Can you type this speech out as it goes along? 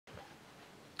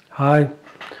Hi,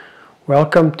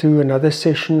 welcome to another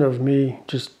session of me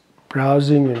just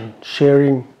browsing and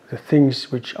sharing the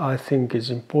things which I think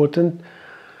is important.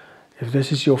 If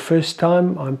this is your first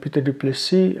time, I'm Peter Du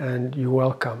Plessis and you're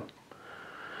welcome.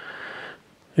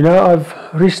 You know, I've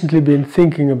recently been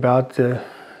thinking about the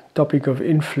topic of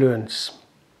influence.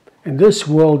 In this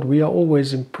world, we are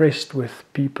always impressed with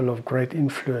people of great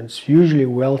influence, usually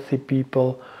wealthy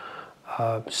people,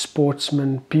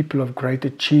 sportsmen, people of great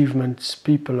achievements,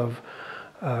 people of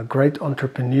great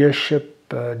entrepreneurship,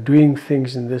 doing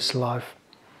things in this life.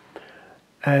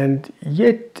 And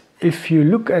yet, if you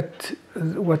look at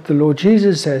what the Lord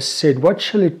Jesus has said, what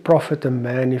shall it profit a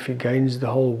man if he gains the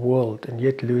whole world and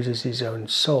yet loses his own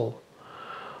soul?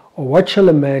 Or what shall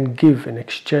a man give in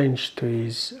exchange for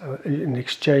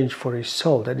his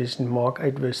soul? That is in Mark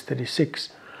 8 verse 36.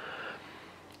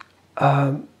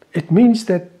 It means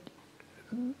that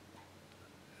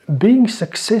being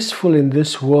successful in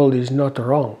this world is not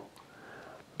wrong,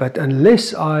 but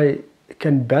unless I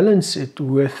can balance it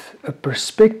with a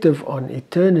perspective on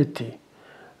eternity,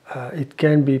 it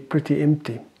can be pretty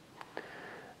empty.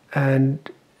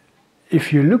 And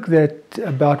if you look at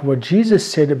about what Jesus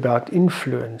said about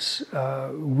influence,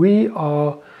 we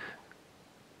are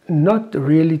not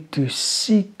really to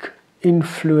seek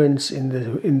influence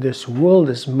in this world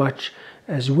as much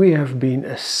as we have been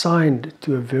assigned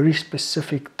to a very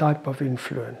specific type of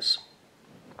influence.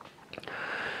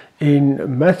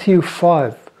 In Matthew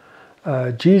 5,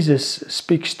 Jesus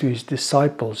speaks to his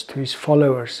disciples, to his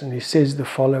followers, and he says the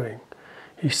following.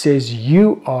 He says,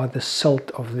 "You are the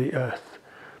salt of the earth.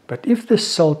 But if the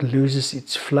salt loses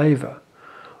its flavor,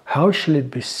 how shall it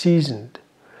be seasoned?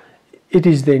 It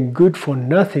is then good for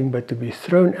nothing but to be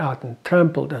thrown out and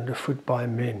trampled underfoot by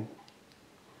men."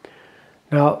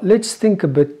 Now, let's think a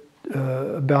bit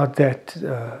about that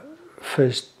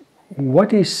first.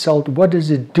 What is salt? What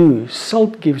does it do?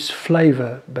 Salt gives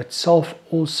flavor, but salt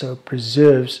also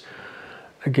preserves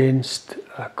against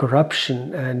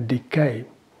corruption and decay.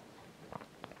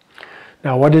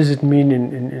 Now, what does it mean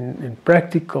in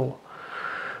practical?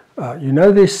 You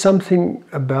know, there's something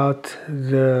about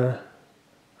the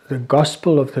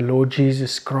gospel of the Lord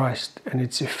Jesus Christ and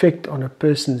its effect on a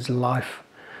person's life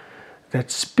that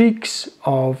speaks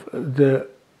of the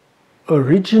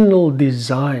original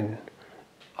design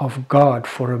of God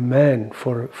for a man,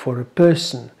 for a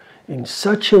person, in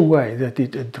such a way that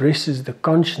it addresses the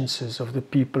consciences of the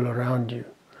people around you.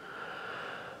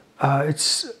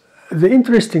 The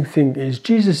interesting thing is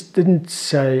Jesus didn't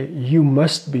say you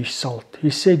must be salt. He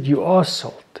said you are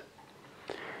salt.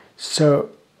 So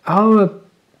our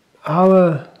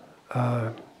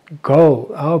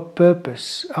goal, our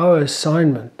purpose, our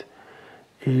assignment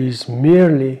is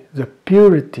merely the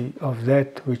purity of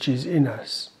that which is in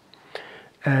us.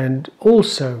 And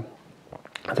also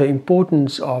the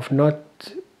importance of not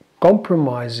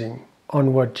compromising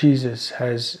on what Jesus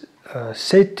has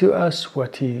said to us,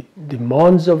 what he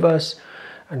demands of us,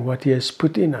 and what he has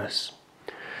put in us.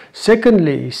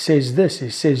 Secondly, he says this,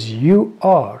 he says, you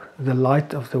are the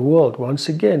light of the world. Once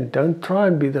again, don't try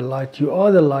and be the light, you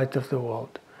are the light of the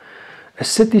world. A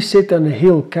city set on a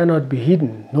hill cannot be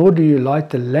hidden, nor do you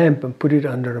light a lamp and put it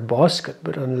under a basket,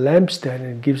 but on a lampstand, and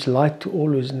it gives light to all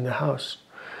who is in the house.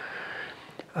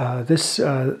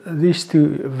 These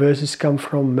two verses come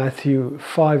from Matthew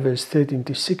 5 verse 13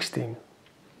 to 16.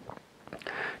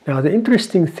 Now the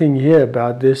interesting thing here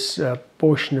about this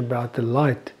portion about the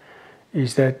light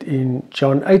is that in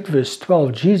John 8 verse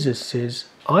 12 Jesus says,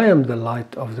 "I am the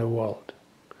light of the world."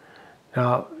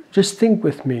 Now just think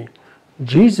with me.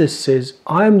 Jesus says,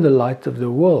 "I am the light of the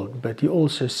world," but he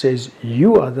also says,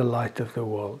 "You are the light of the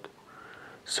world."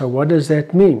 So what does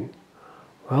that mean?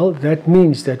 Well, that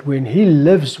means that when he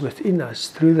lives within us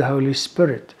through the Holy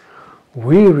Spirit,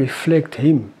 we reflect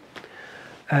him.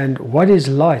 And what is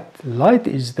light? Light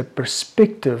is the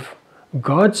perspective,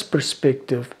 God's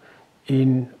perspective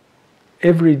in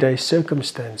everyday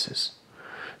circumstances.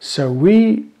 So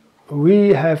we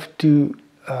have to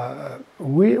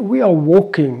we are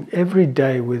walking every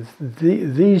day with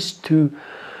these two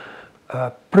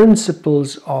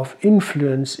principles of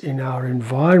influence in our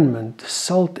environment,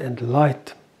 salt and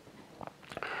light,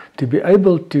 to be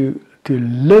able to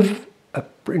live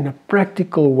in a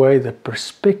practical way the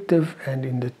perspective and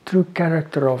in the true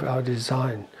character of our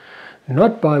design,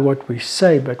 not by what we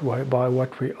say, but by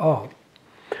what we are.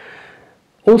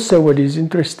 Also, what is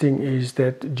interesting is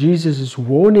that Jesus'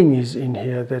 warning is in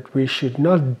here that we should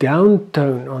not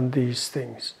downtone on these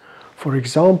things. For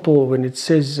example, when it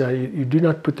says you do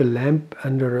not put a lamp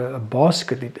under a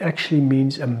basket, it actually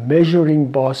means a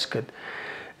measuring basket.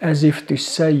 as if to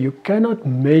say you cannot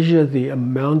measure the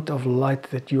amount of light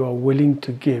that you are willing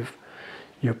to give.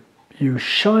 You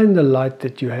shine the light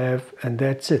that you have, and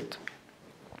that's it.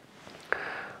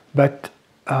 But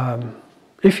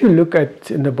if you look at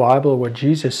in the Bible what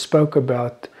Jesus spoke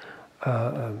about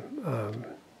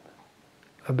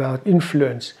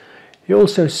influence, he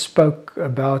also spoke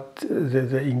about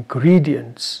the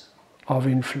ingredients of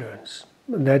influence.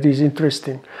 And that is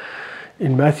interesting.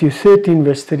 In Matthew 13,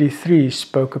 verse 33, he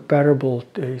spoke a parable.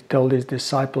 He told his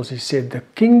disciples, he said, "The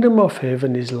kingdom of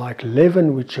heaven is like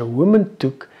leaven which a woman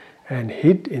took and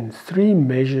hid in 3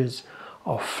 measures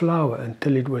of flour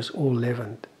until it was all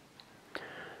leavened."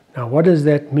 Now, what does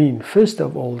that mean? First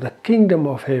of all, the kingdom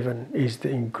of heaven is the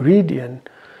ingredient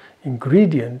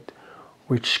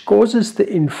which causes the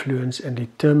influence and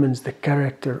determines the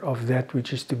character of that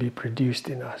which is to be produced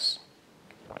in us.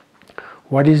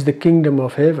 What is the kingdom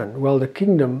of heaven? Well, the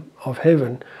kingdom of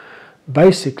heaven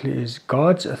basically is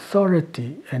God's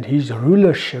authority and His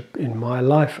rulership in my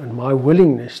life and my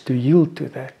willingness to yield to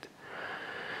that.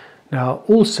 Now,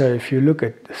 also, if you look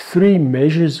at 3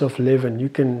 measures of leaven, you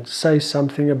can say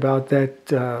something about that,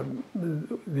 the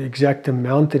exact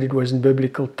amount that it was in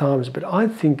biblical times, but I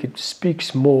think it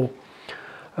speaks more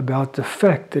about the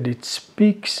fact that it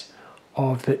speaks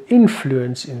of the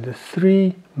influence in the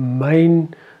 3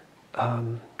 main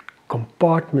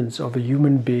compartments of a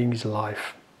human being's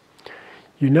life.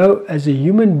 You know, as a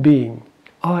human being,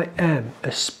 I am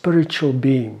a spiritual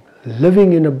being,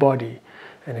 living in a body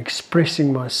and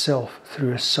expressing myself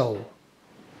through a soul.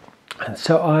 And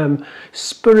so I am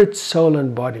spirit, soul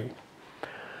and body.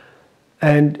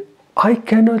 And I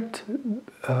cannot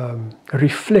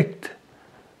reflect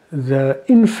the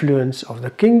influence of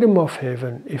the kingdom of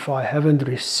heaven if I haven't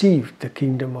received the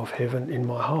kingdom of heaven in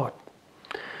my heart.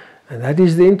 And that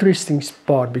is the interesting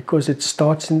part, because it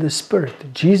starts in the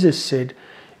spirit. Jesus said,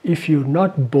 if you're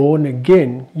not born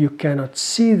again, you cannot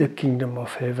see the kingdom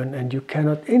of heaven and you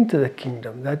cannot enter the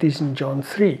kingdom. That is in John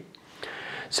 3.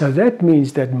 So that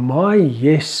means that my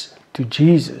yes to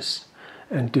Jesus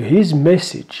and to His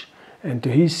message and to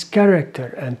His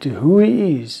character and to who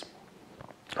He is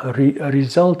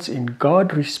results in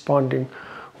God responding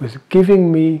with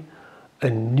giving me a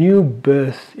new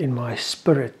birth in my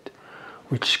spirit,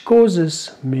 which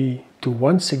causes me to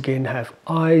once again have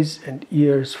eyes and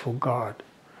ears for God.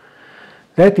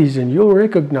 That is, and you'll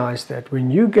recognize that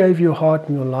when you gave your heart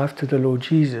and your life to the Lord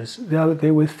Jesus,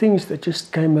 there were things that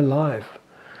just came alive.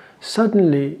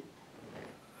 Suddenly,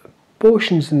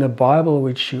 portions in the Bible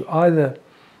which you either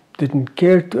didn't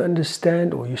care to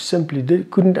understand, or you simply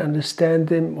couldn't understand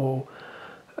them, or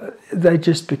they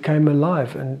just became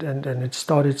alive and it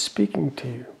started speaking to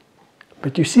you.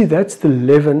 But you see, that's the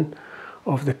leaven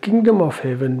of the kingdom of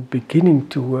heaven beginning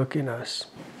to work in us.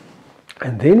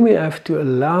 And then we have to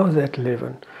allow that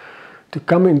leaven to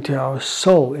come into our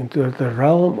soul, into the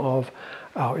realm of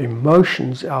our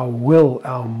emotions, our will,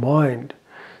 our mind,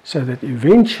 so that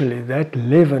eventually that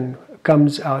leaven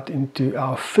comes out into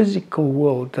our physical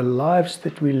world, the lives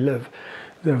that we live,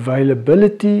 the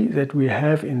availability that we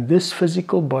have in this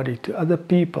physical body to other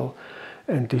people,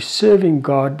 and to serving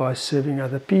God by serving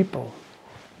other people.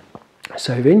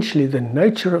 So eventually the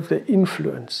nature of the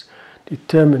influence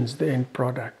determines the end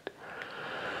product.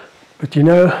 But you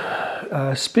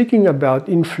know, speaking about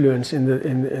influence in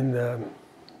the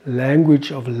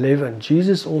language of leaven,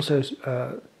 Jesus also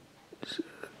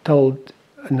told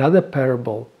another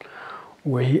parable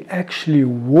where He actually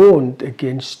warned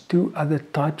against 2 other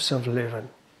types of leaven.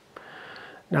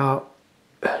 Now,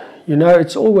 you know,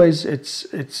 it's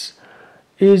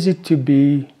easy to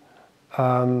be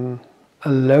a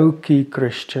low-key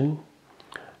Christian.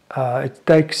 It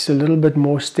takes a little bit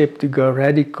more step to go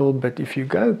radical, but if you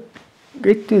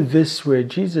get to this where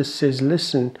Jesus says,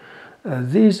 listen,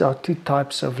 these are 2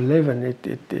 types of leaven,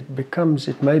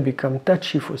 it may become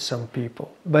touchy for some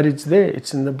people, but it's there,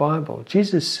 it's in the Bible.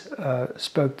 Jesus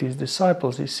spoke to His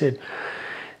disciples. He said,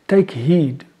 take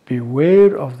heed,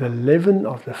 beware of the leaven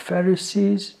of the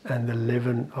Pharisees and the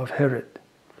leaven of Herod.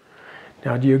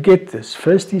 Now, do you get this?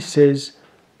 First He says,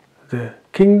 the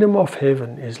kingdom of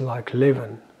heaven is like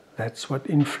leaven. That's what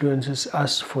influences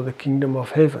us for the kingdom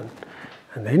of heaven.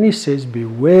 And then He says,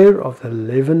 beware of the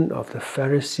leaven of the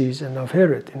Pharisees and of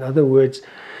Herod. In other words,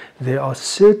 there are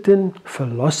certain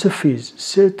philosophies,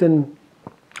 certain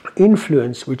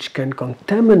influence which can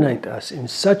contaminate us in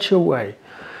such a way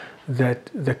that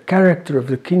the character of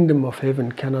the kingdom of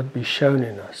heaven cannot be shown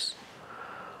in us.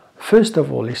 First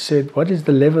of all, He said, what is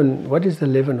the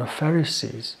leaven of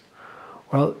Pharisees?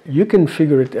 Well, you can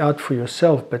figure it out for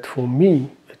yourself, but for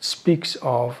me, it speaks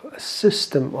of a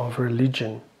system of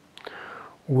religion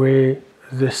where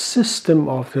the system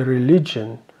of the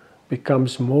religion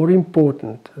becomes more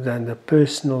important than the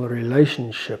personal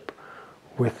relationship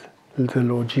with the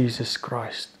Lord Jesus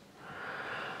Christ.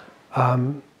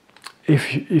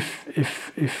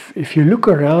 If you look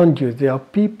around you, there are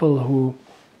people who,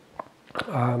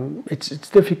 it's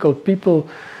difficult. People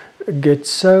get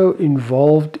so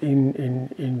involved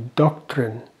in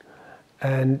doctrine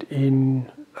and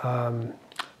in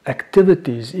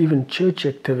activities, even church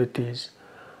activities,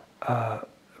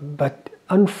 but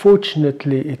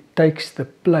unfortunately it takes the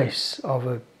place of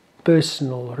a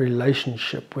personal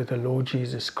relationship with the Lord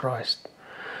Jesus Christ.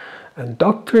 And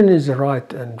doctrine is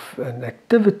right, and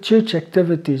church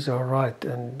activities are right,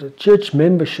 and church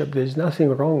membership there's nothing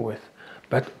wrong with,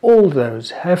 but all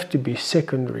those have to be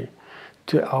secondary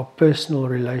to our personal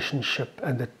relationship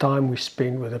and the time we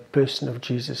spend with the person of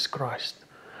Jesus Christ.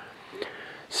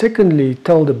 Secondly, he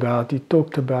talked about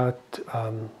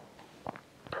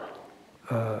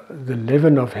the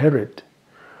leaven of Herod.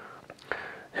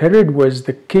 Herod was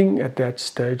the king at that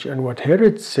stage, and what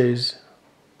Herod said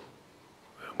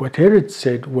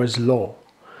was law.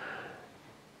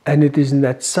 And it is in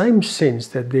that same sense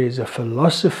that there is a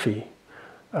philosophy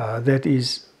that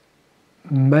is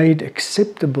made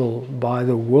acceptable by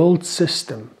the world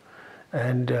system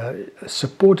and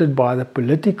supported by the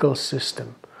political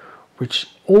system, which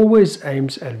always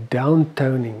aims at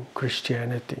downtoning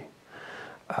Christianity.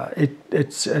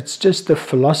 It's just a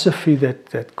philosophy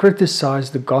that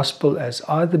criticizes the gospel as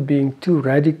either being too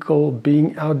radical,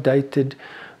 being outdated,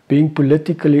 being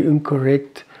politically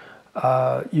incorrect.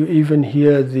 You even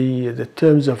hear the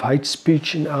terms of hate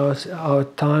speech in our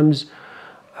times.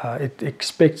 It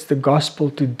expects the gospel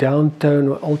to downtone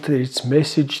or alter its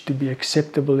message to be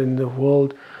acceptable in the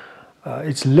world.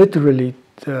 It's literally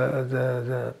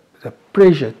the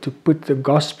pressure to put the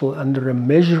gospel under a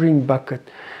measuring bucket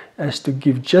as to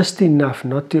give just enough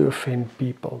not to offend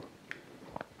people.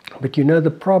 But you know, the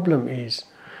problem is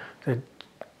that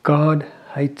God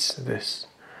hates this.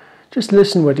 Just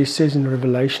listen what he says in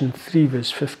Revelation 3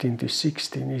 verse 15 to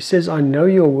 16. He says, I know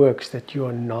your works, that you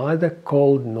are neither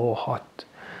cold nor hot.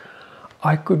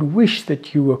 I could wish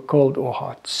that you were cold or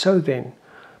hot. So then,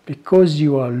 because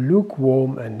you are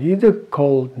lukewarm and neither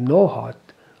cold nor hot,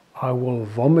 I will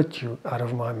vomit you out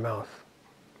of my mouth.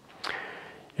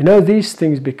 You know, these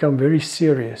things become very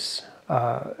serious.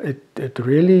 It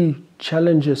really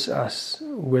challenges us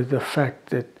with the fact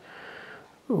that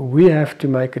we have to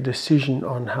make a decision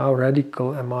on how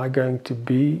radical am I going to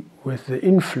be with the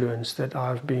influence that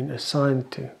I've been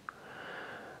assigned to.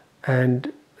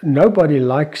 And nobody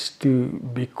likes to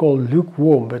be called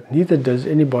lukewarm, but neither does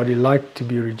anybody like to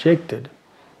be rejected.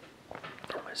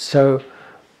 So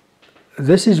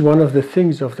this is one of the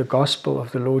things of the gospel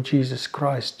of the Lord Jesus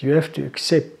Christ. You have to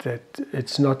accept that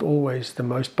it's not always the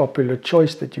most popular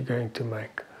choice that you're going to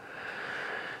make.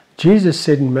 Jesus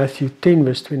said in Matthew 10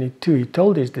 verse 22, he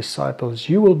told his disciples,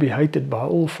 you will be hated by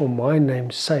all for my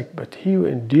name's sake, but he who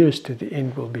endures to the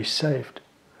end will be saved.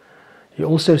 He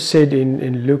also said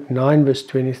in Luke 9 verse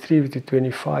 23 to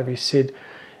 25, he said,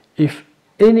 if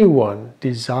anyone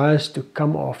desires to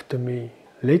come after me,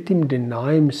 let him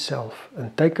deny himself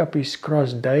and take up his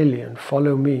cross daily and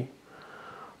follow me.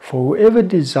 For whoever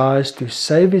desires to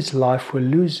save his life will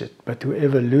lose it, but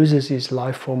whoever loses his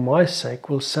life for my sake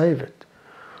will save it.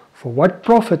 For what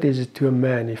profit is it to a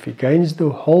man if he gains the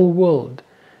whole world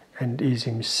and is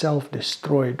himself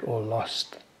destroyed or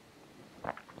lost?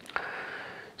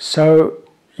 So,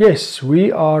 yes,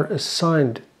 we are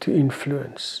assigned to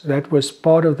influence. That was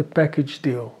part of the package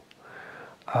deal.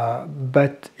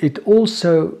 But it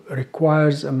also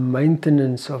requires a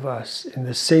maintenance of us in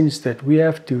the sense that we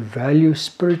have to value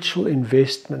spiritual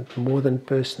investment more than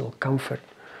personal comfort,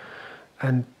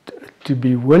 and to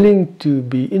be willing to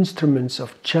be instruments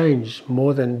of change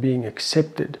more than being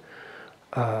accepted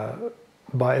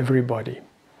by everybody.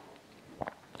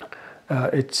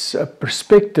 It's a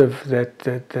perspective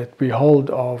that we hold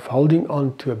of holding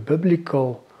on to a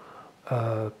biblical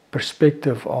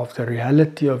perspective of the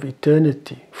reality of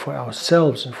eternity for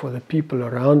ourselves and for the people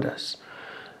around us,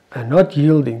 and not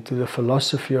yielding to the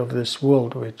philosophy of this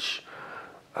world, which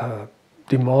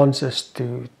demands us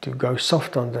to go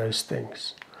soft on those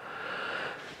things.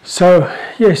 So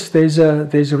yes,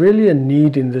 there's really a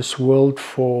need in this world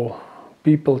for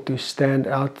people to stand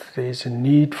out. There's a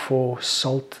need for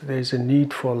salt. There's a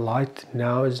need for light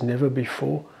now as never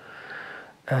before.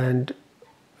 And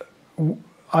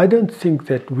I don't think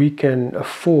that we can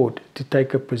afford to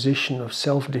take a position of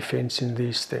self-defense in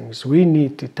these things. We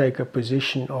need to take a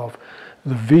position of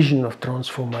the vision of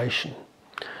transformation,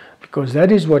 because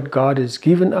that is what God has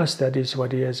given us, that is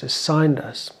what He has assigned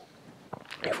us.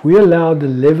 If we allow the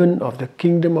leaven of the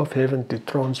kingdom of heaven to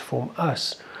transform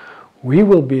us, we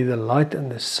will be the light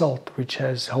and the salt which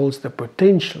holds the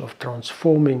potential of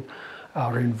transforming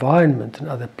our environment and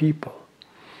other people.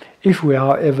 If we,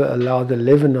 however, allow the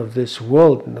leaven of this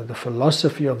world and the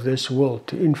philosophy of this world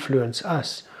to influence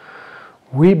us,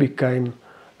 we become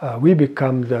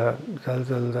the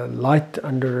light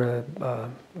under a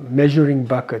measuring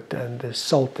bucket and the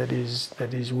salt that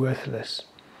is worthless.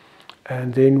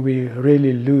 And then we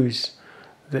really lose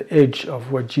the edge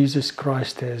of what Jesus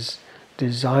Christ has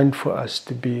designed for us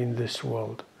to be in this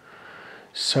world.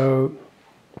 So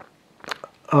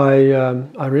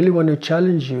I really want to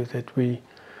challenge you that we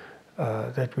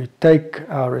take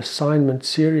our assignment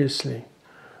seriously,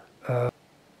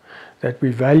 that we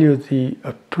value the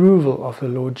approval of the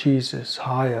Lord Jesus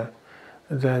higher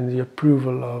than the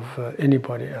approval of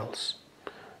anybody else.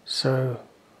 So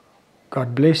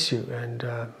God bless you, and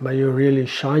may you really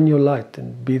shine your light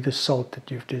and be the salt that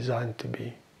you've designed to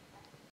be.